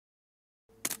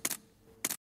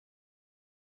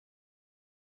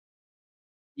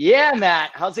Yeah,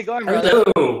 Matt. How's it going, brother?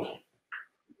 Hello.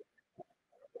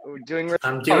 We're doing really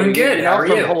I'm doing good. You How know, are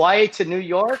from you? Hawaii to New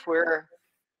York, we're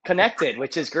connected,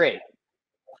 which is great.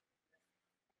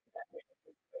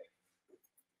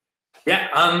 Yeah,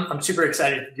 I'm super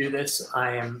excited to do this.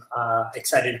 I am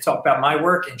excited to talk about my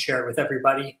work and share it with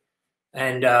everybody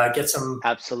and get some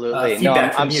Absolutely. No,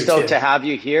 feedback I'm from you stoked too. to have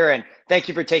you here, and thank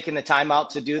you for taking the time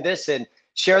out to do this and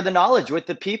share the knowledge with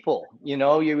the people. You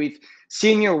know, we've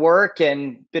seen your work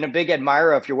and been a big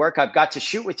admirer of your work. I've got to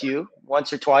shoot with you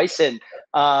once or twice, and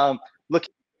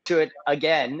looking to it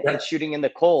again and Yep. shooting in the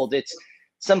cold. It's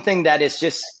something that is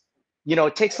just, you know,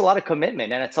 it takes a lot of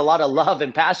commitment and it's a lot of love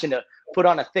and passion to put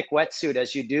on a thick wetsuit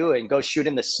as you do and go shoot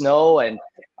in the snow and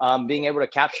being able to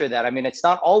capture that. I mean, it's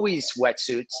not always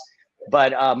wetsuits,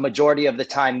 but majority of the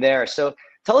time there. So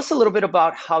tell us a little bit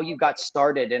about how you got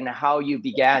started and how you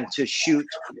began to shoot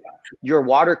your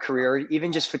water career,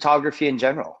 even just photography in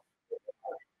general.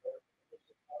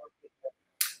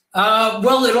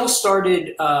 Well, it all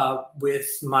started with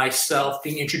myself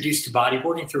being introduced to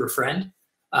bodyboarding through a friend,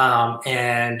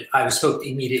 and I was hooked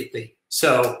immediately.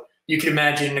 So you can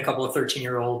imagine a couple of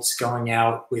 13-year-olds going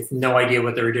out with no idea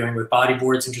what they were doing with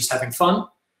bodyboards and just having fun.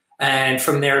 And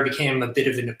from there, it became a bit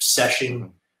of an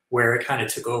obsession where it kind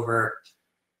of took over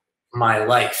my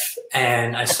life.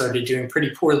 And I started doing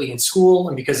pretty poorly in school.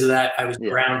 And because of that, I was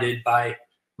grounded by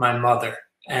my mother.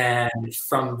 And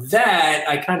from that,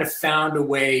 I kind of found a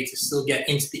way to still get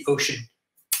into the ocean.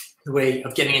 The way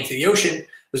of getting into the ocean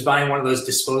was buying one of those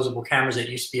disposable cameras that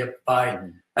used to be up by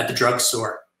at the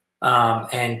drugstore.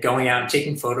 And going out and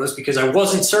taking photos because I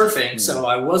wasn't surfing, so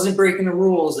I wasn't breaking the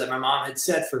rules that my mom had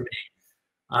set for me.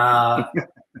 I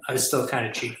was still kind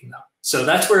of cheating though. So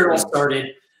that's where it all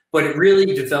started, but it really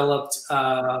developed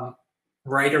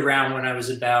right around when I was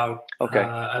about,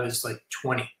 I was like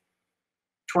 20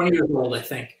 years old, I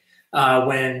think,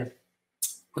 when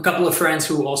a couple of friends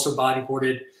who also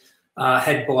bodyboarded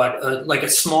had bought like a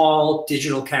small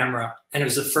digital camera. And it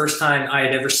was the first time I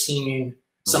had ever seen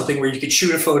something where you could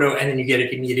shoot a photo and then you get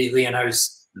it immediately. And I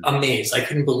was amazed. I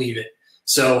couldn't believe it.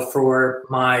 So for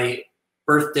my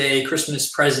birthday,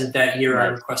 Christmas present that year, I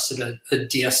requested a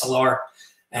DSLR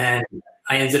and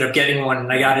I ended up getting one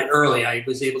and I got it early. I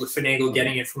was able to finagle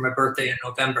getting it for my birthday in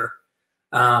November.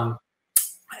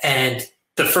 And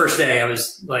the first day I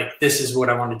was like, this is what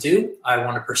I want to do. I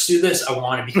want to pursue this. I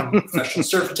want to become a professional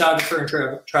surf photographer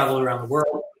and travel around the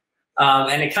world.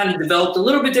 And it kind of developed a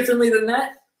little bit differently than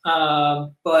that.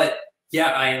 But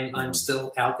yeah, I'm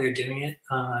still out there doing it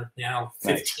now,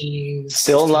 15.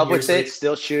 Still in love with it,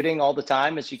 still shooting all the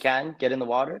time as you can, get in the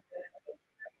water?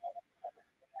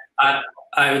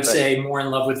 I would say more in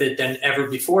love with it than ever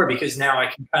before because now I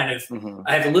can kind of,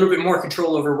 I have a little bit more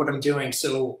control over what I'm doing.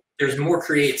 So there's more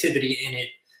creativity in it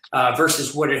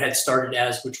versus what it had started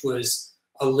as, which was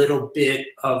a little bit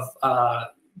of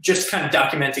just kind of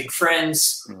documenting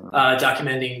friends,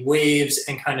 documenting waves,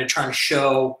 and kind of trying to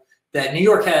show that New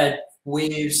York had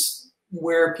waves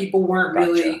where people weren't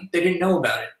really, they didn't know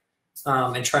about it,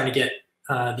 and trying to get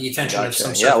the attention of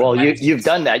some. Yeah, well, you've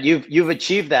done that. You've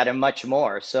achieved that and much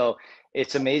more. So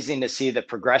it's amazing to see the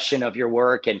progression of your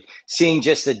work and seeing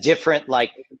just the different,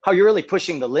 like how you're really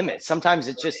pushing the limits. Sometimes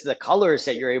it's just the colors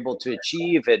that you're able to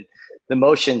achieve and the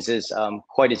motions is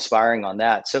quite inspiring on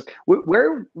that. So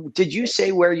where did you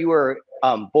say where you were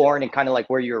born and kind of like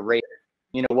where you were raised?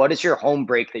 You know, what is your home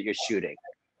break that you're shooting?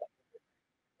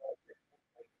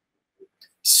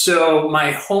 So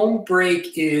my home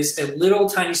break is a little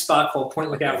tiny spot called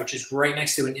Point Lookout, which is right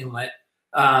next to an inlet.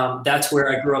 That's where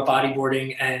I grew up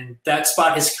bodyboarding, and that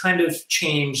spot has kind of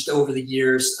changed over the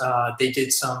years. They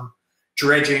did some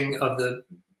dredging of the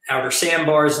outer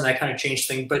sandbars, and that kind of changed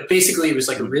things. But basically, it was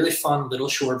like a really fun little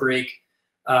shore break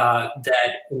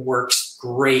that works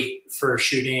great for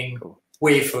shooting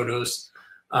wave photos.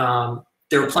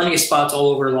 There were plenty of spots all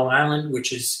over Long Island,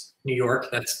 which is New York.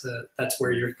 That's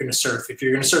where you're going to surf. If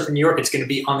you're going to surf in New York, it's going to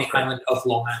be on the island of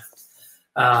Long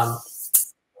Island.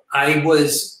 I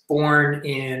was born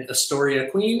in Astoria,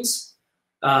 Queens.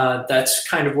 That's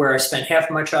kind of where I spent half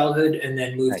of my childhood, and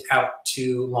then moved out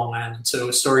to Long Island. So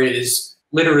Astoria is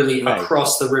literally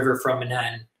across the river from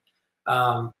Manhattan.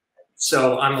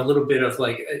 So I'm a little bit of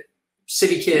like a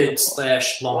city kid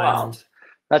 / Long Island.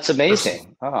 That's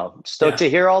amazing. Oh, stoked to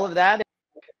hear all of that.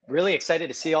 Really excited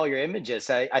to see all your images.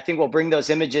 I think we'll bring those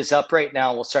images up right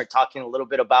now. We'll start talking a little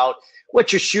bit about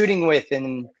what you're shooting with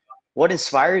and what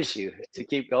inspires you to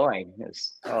keep going.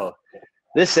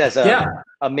 This has a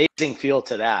amazing feel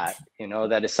to that. You know,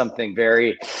 that is something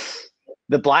very,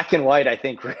 the black and white, I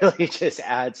think really just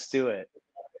adds to it.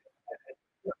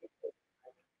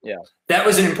 Yeah. That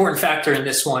was an important factor in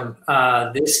this one.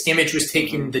 This image was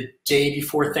taken the day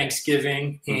before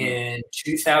Thanksgiving in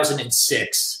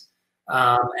 2006.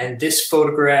 And this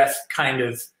photograph kind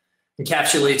of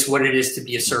encapsulates what it is to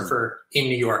be a surfer in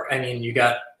New York. I mean, you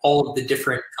got all of the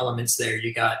different elements there.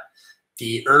 You got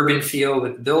the urban feel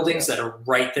with the buildings that are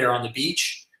right there on the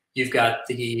beach. You've got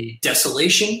the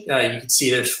desolation. You can see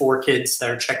there's 4 kids that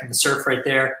are checking the surf right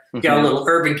there. You got a little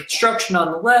urban construction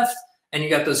on the left, and you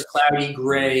got those cloudy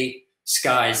gray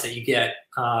skies that you get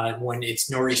when it's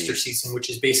nor'easter season, which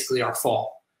is basically our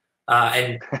fall.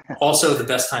 And also the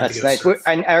best time to go surf.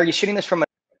 And are you shooting this from an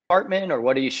apartment, or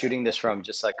what are you shooting this from?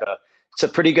 Just like it's a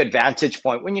pretty good vantage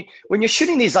point. When you're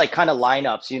shooting these like kind of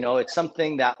lineups, you know, it's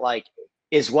something that like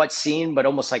is what's seen, but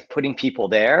almost like putting people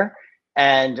there.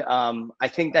 And I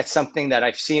think that's something that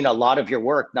I've seen a lot of your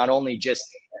work, not only just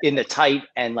in the tight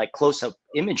and like close-up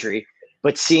imagery,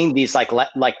 but seeing these like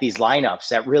these lineups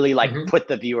that really like put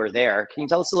the viewer there. Can you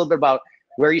tell us a little bit about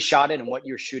where you shot it and what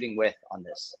you're shooting with on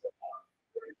this?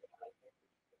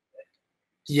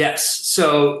 Yes.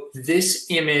 So this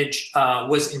image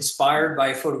was inspired by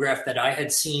a photograph that I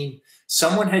had seen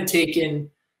someone had taken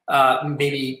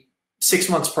maybe 6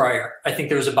 months prior. I think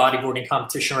there was a bodyboarding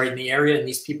competition right in the area, and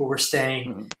these people were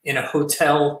staying in a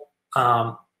hotel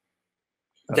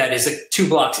that is like 2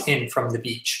 blocks in from the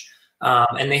beach.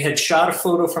 And they had shot a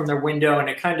photo from their window, and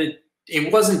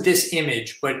it wasn't this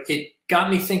image, but it got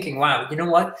me thinking, wow, you know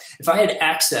what? If I had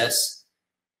access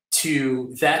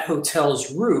to that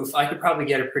hotel's roof, I could probably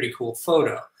get a pretty cool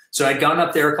photo. So I'd gone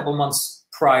up there a couple months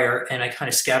prior, and I kind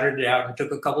of scattered it out and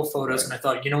took a couple photos, and I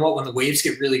thought, you know what? When the waves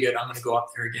get really good, I'm going to go up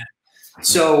there again.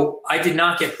 So I did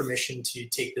not get permission to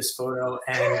take this photo,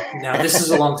 and now this is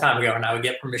a long time ago, and I would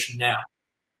get permission now.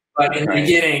 But in the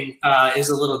beginning is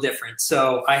a little different.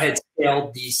 So I had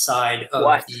scaled the side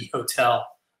of the hotel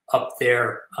up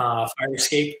their fire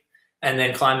escape, and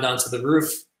then climbed onto the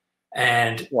roof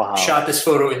and shot this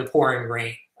photo in the pouring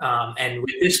rain. And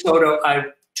with this photo, I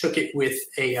took it with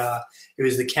it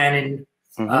was the Canon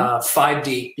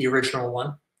 5D, the original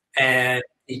one, and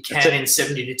the Canon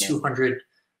 70-200.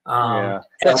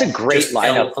 That's a great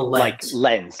lineup, like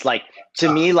lens. Like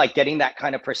to me, like getting that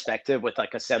kind of perspective with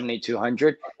like a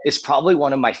 70-200 is probably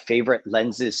one of my favorite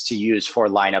lenses to use for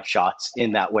lineup shots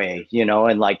in that way, you know,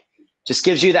 and like just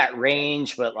gives you that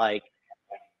range, but like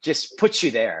just puts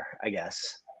you there, I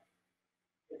guess.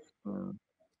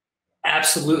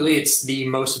 Absolutely. It's the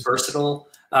most versatile.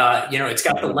 You know, it's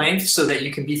got the length so that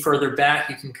you can be further back.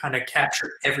 You can kind of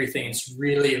capture everything. It's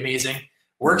really amazing.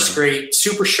 Works great,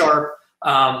 super sharp.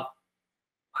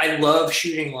 I love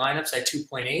shooting lineups at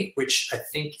 2.8, which I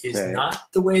think is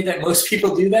not the way that most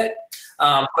people do that.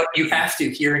 But you have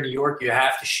to, here in New York, you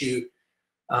have to shoot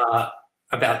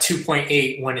about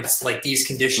 2.8 when it's like these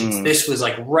conditions. This was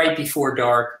like right before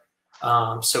dark.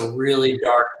 So really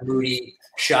dark, moody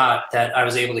shot that I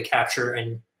was able to capture.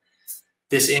 And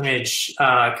this image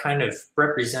kind of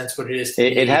represents what it is to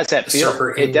be it has that feel.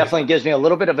 It definitely gives me a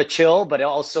little bit of a chill, but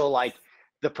also like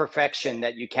the perfection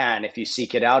that you can if you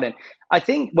seek it out. And I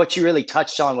think what you really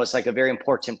touched on was like a very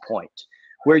important point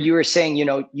where you were saying, you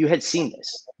know, you had seen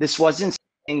this. This wasn't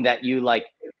something that you like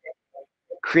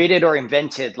created or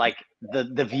invented, like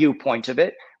the viewpoint of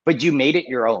it, but you made it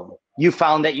your own. You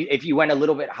found that if you went a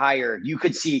little bit higher, you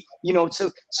could see, you know, so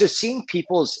seeing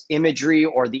people's imagery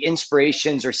or the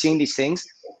inspirations or seeing these things,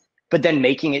 but then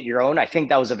making it your own. I think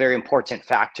that was a very important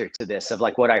factor to this, of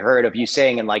like what I heard of you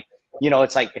saying, and like, you know,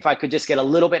 it's like, if I could just get a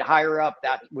little bit higher up,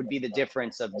 that would be the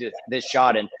difference of this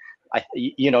shot. And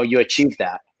you know, you achieved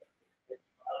that.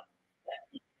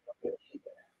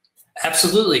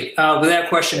 Absolutely. Without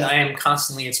question, I am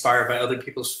constantly inspired by other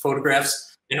people's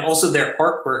photographs and also their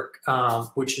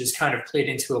artwork, which has kind of played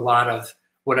into a lot of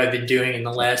what I've been doing in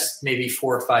the last maybe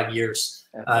 4 or 5 years,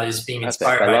 is being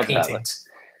inspired by paintings.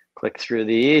 Click through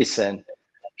these and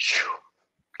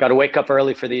got to wake up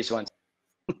early for these ones.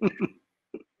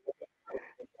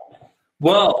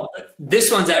 Well,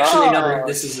 this one's actually another,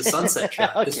 this is a sunset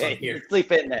shot. Okay, this one here.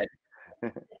 Sleep in then.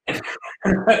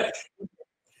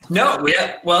 No,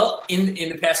 yeah. Well, in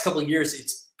the past couple of years,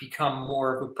 it's become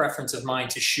more of a preference of mine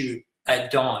to shoot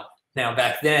at dawn. Now,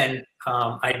 back then,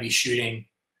 I'd be shooting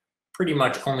pretty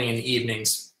much only in the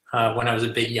evenings when I was a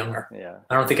bit younger. Yeah.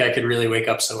 I don't think I could really wake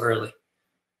up so early.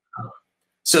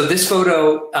 So this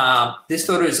photo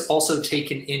is also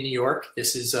taken in New York.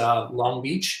 This is Long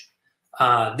Beach.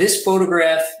 This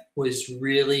photograph was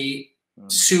really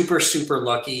super, super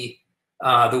lucky,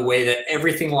 the way that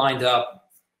everything lined up,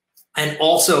 and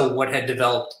also what had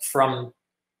developed from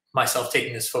myself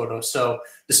taking this photo. So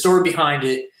the story behind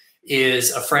it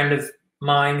is a friend of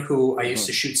mine who I used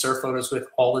to shoot surf photos with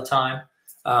all the time.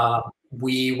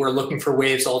 We were looking for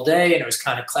waves all day, and it was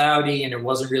kind of cloudy, and it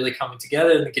wasn't really coming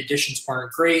together, and the conditions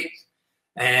weren't great.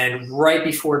 And right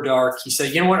before dark, he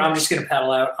said, you know what, I'm just going to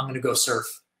paddle out. I'm going to go surf.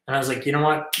 And I was like, you know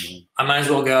what, I might as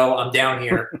well go. I'm down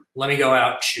here. Let me go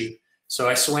out and shoot. So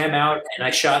I swam out, and I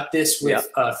shot this with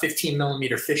a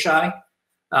 15mm fisheye.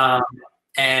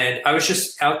 And I was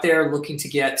just out there looking to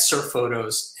get surf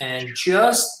photos. And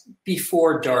just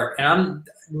before dark, and I'm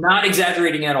not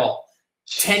exaggerating at all,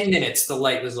 10 minutes the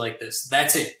light was like this.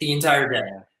 That's it, the entire day.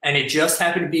 And it just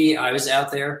happened to be, I was out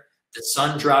there, the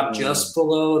sun dropped just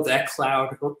below that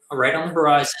cloud right on the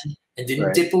horizon and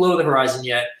didn't dip below the horizon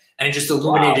yet. And it just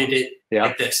illuminated it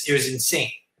like this. It was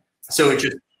insane. So it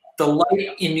just, the light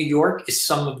in New York is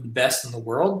some of the best in the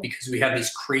world because we have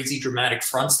these crazy dramatic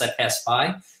fronts that pass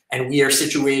by. And we are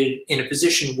situated in a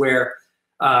position where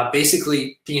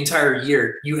basically the entire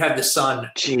year you have the sun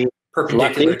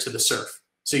perpendicular to the surf.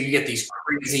 So you get these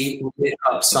crazy lit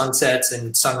up sunsets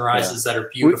and sunrises that are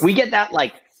beautiful. We get that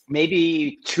like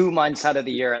maybe 2 months out of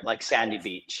the year at like Sandy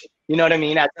Beach. You know what I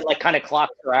mean? As it like kind of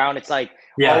clocks around, it's like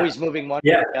always moving one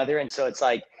way or the other. And so it's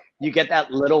like you get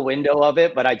that little window of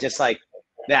it, but I just like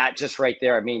that just right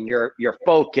there. I mean, your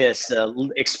focus,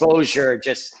 exposure,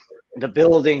 just the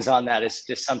buildings on that is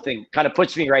just something kind of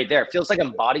puts me right there. It feels like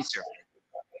I'm body surfing.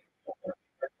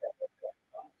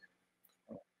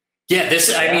 Yeah,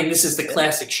 I mean, this is the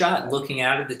classic shot, looking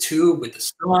out of the tube with the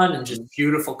sun and just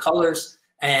beautiful colors.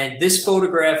 And this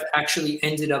photograph actually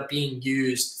ended up being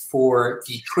used for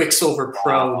the Quicksilver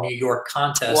Pro New York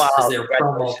contest as their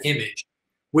promo image,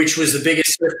 which was the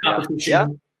biggest surf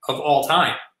competition of all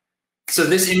time. So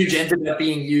this image ended up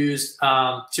being used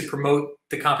to promote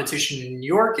the competition in New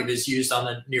York. It was used on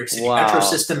the New York City metro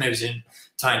system. It was in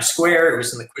Times Square. It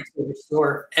was in the Quicksilver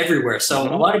store, everywhere. So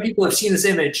a lot of people have seen this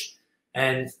image.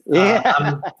 And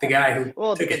I'm the guy who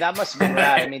took it. That must have been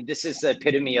rad. I mean, this is the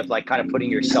epitome of like kind of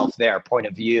putting yourself there, point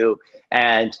of view.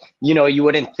 And, you know, you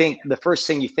wouldn't think, the first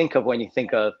thing you think of when you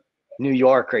think of New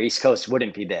York or East Coast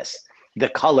wouldn't be this. The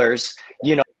colors,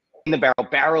 you know, in the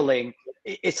barreling,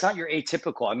 it's not your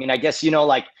atypical. I mean, I guess, you know,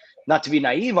 like not to be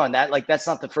naive on that, like that's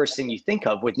not the first thing you think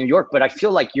of with New York, but I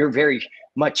feel like you're very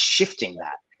much shifting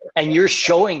that. And you're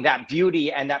showing that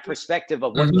beauty and that perspective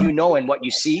of what you know and what you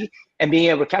see and being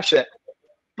able to capture that.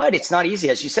 But it's not easy.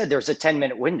 As you said, there's a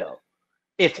 10-minute window.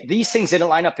 If these things didn't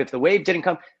line up, if the wave didn't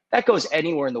come, that goes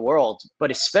anywhere in the world.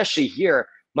 But especially here,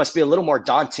 must be a little more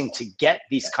daunting to get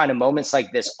these kind of moments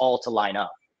like this all to line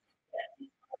up.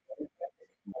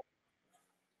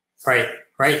 Right,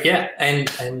 yeah. And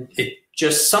it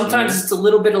just, sometimes it's a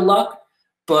little bit of luck,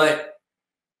 but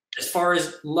as far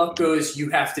as luck goes, you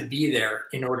have to be there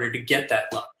in order to get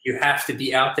that luck. You have to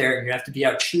be out there and you have to be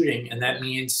out shooting. And that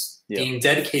means being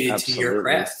dedicated to your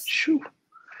craft.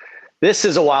 This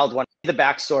is a wild one. The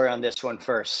backstory on this one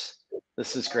first.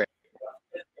 This is great.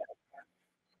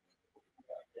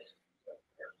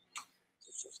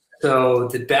 So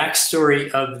the backstory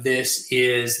of this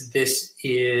is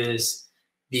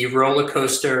the roller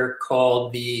coaster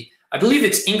called I believe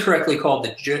it's incorrectly called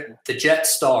the Jet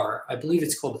Star. I believe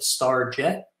it's called the Star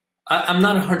Jet. I'm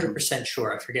not 100%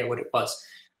 sure. I forget what it was.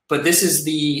 But this is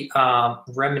the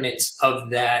remnants of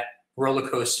that roller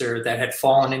coaster that had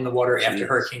fallen in the water after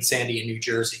Hurricane Sandy in New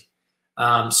Jersey.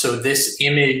 So this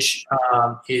image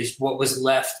is what was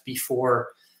left before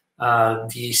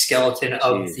the skeleton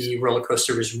of the roller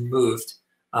coaster was removed.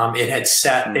 It had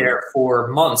sat there for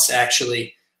months,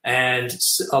 actually, and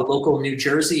a local New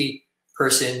Jersey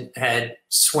person had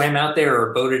swam out there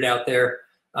or boated out there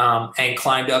and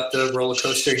climbed up the roller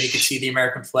coaster. And you could see the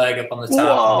American flag up on the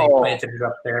top, and they planted it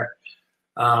up there.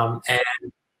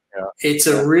 It's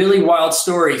a really wild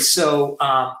story. So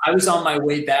I was on my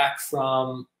way back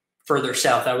from further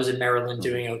south. I was in Maryland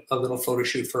doing a little photo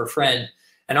shoot for a friend.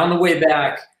 And on the way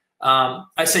back,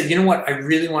 I said, you know what? I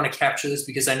really want to capture this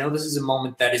because I know this is a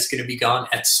moment that is going to be gone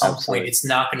at some point. It's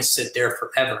not going to sit there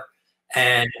forever.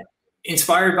 And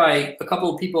inspired by a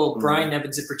couple of people, Brian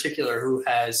Evans in particular, who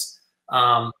has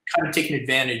kind of taken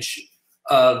advantage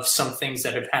of some things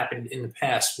that have happened in the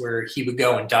past where he would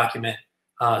go and document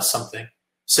something.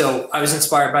 So I was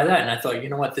inspired by that, and I thought, you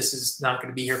know what, this is not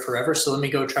going to be here forever, so let me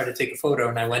go try to take a photo.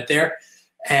 And I went there,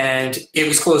 and it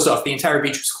was closed off. The entire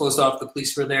beach was closed off. The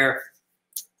police were there.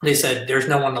 They said there's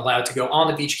no one allowed to go on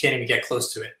the beach. You can't even get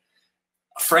close to it.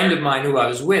 A friend of mine who I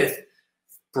was with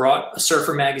brought a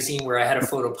surfer magazine where I had a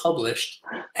photo published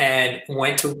and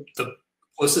went to the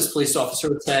closest police officer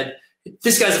and said,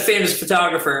 this guy's a famous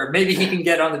photographer. Maybe he can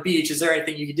get on the beach. Is there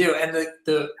anything you can do? And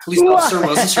the police officer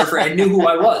was a surfer and knew who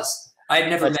I was. I had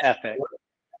never met him.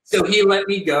 So he let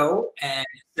me go and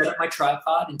set up my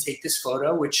tripod and take this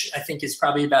photo, which I think is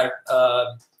probably about,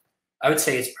 I would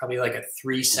say it's probably like a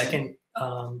 3-second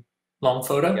long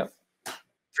photo, Yep.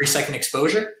 3-second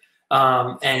exposure.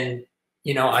 And,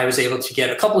 you know, I was able to get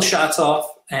a couple shots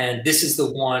off, and this is the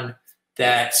one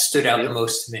that stood out the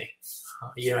most to me.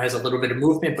 You know, it has a little bit of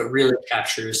movement, but really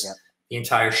captures the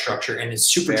entire structure, and it's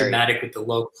super dramatic with the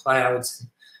low clouds.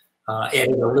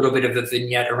 Added a little bit of a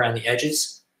vignette around the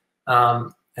edges.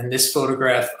 And this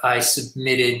photograph I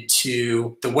submitted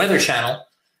to the Weather Channel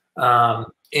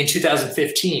in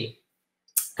 2015.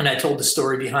 And I told the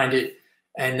story behind it,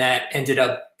 and that ended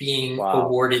up being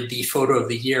awarded the Photo of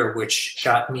the Year, which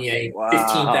got me a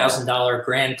 $15,000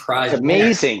 grand prize. That's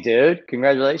amazing, dude.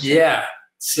 Congratulations. Yeah.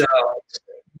 So,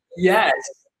 yes.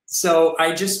 So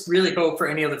I just really hope for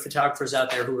any other photographers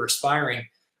out there who are aspiring,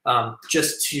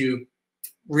 just to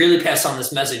really pass on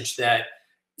this message that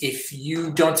if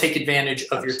you don't take advantage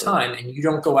of your time and you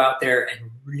don't go out there and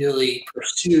really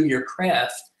pursue your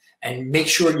craft and make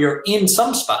sure you're in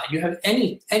some spot, you have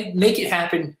and make it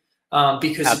happen,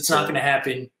 because it's not going to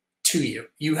happen to you.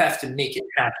 You have to make it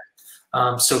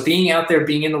happen. So being out there,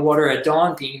 being in the water at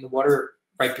dawn, being in the water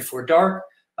right before dark,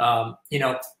 you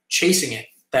know, chasing it,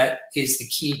 that is the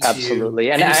key to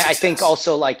absolutely. And I think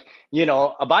also, like, you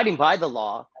know, abiding by the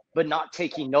law, but not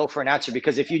taking no for an answer.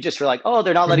 Because if you just were like, oh,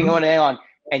 they're not letting anyone on,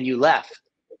 and you left,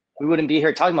 we wouldn't be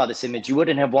here talking about this image. You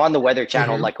wouldn't have won the Weather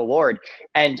Channel like award.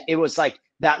 And it was like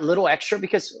that little extra,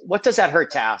 because what does that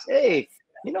hurt to ask? Hey,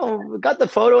 you know, we got the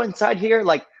photo inside here,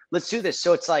 like, let's do this.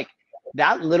 So it's like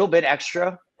that little bit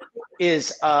extra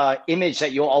is image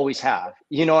that you'll always have,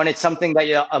 you know, and it's something that,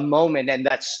 you know, a moment and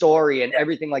that story and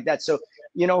everything like that. So,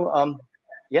 you know,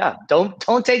 yeah,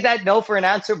 don't take that no for an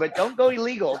answer, but don't go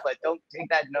illegal, but don't take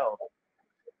that no.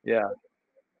 Yeah.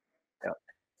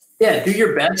 Yeah, do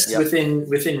your best within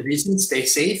reason. Stay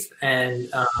safe,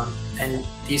 and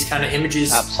these kind of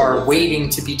images are waiting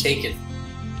to be taken.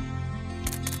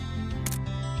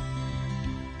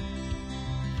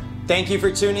 Thank you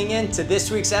for tuning in to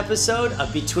this week's episode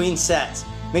of Between Sets.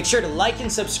 Make sure to like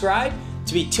and subscribe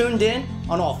to be tuned in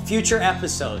on all future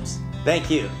episodes. Thank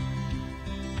you.